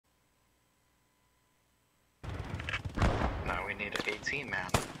18, man.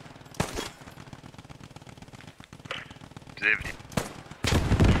 Do they have...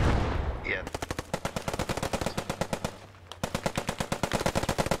 Yeah.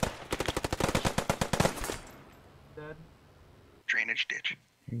 Dead. Drainage ditch.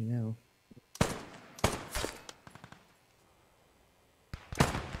 You know.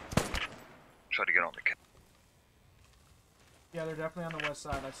 Try to get on the cap. Yeah, they're definitely on the west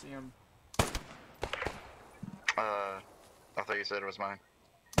side. I see them. I thought you said it was mine.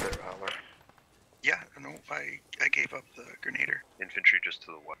 They're holler. Yeah, no, I gave up the grenader. Infantry just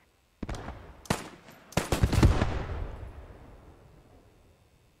to the west.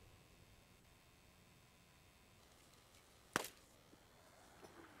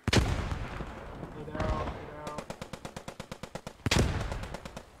 Get out, get out.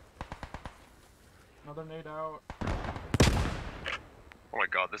 Another nade out. Oh my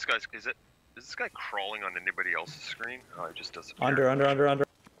god, this guy's... Is this guy crawling on anybody else's screen? Oh, he just doesn't. Under.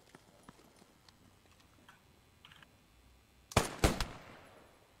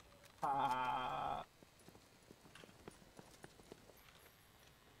 Ah.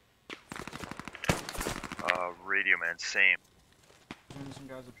 Radio man, same. There's some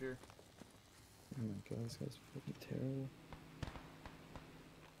guys up here. Oh my god, this guy's fucking terrible.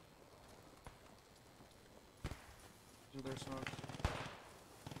 These are their smokes.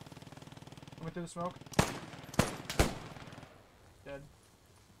 Coming through the smoke. Dead.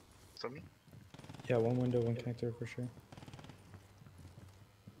 Something? Yeah, one window, one connector for sure.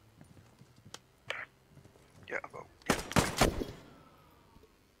 Yeah, about. Yeah.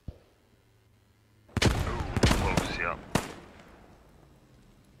 Ooh, close, yeah.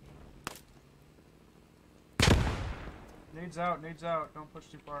 Nades out, nades out. Don't push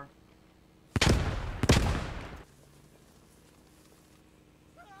too far.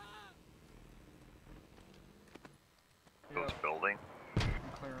 Those building.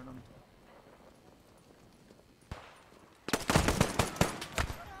 I'm clearing them.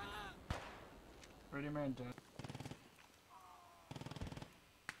 Radio man dead.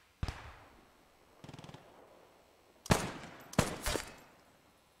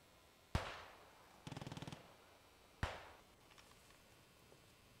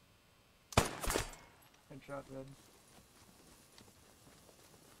 Headshot dead.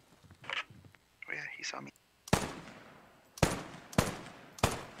 Oh yeah, he saw me.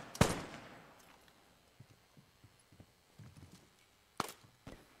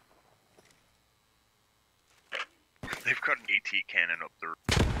 They've got an AT cannon up there.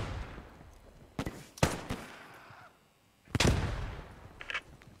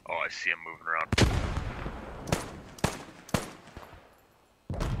 Oh, I see him moving around.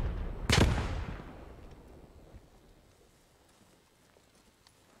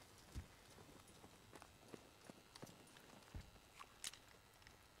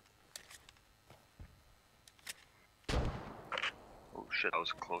 Oh shit, that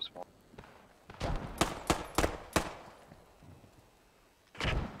was a close one.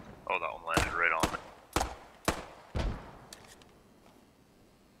 Oh, that one landed right on me.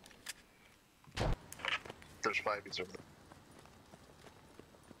 There's 5 over there.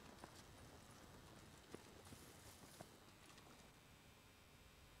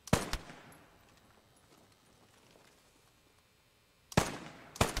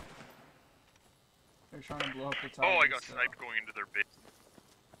 They're trying to blow up the top. Oh, I got sniped going into their base.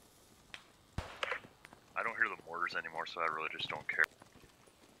 I don't hear the mortars anymore, so I really just don't care.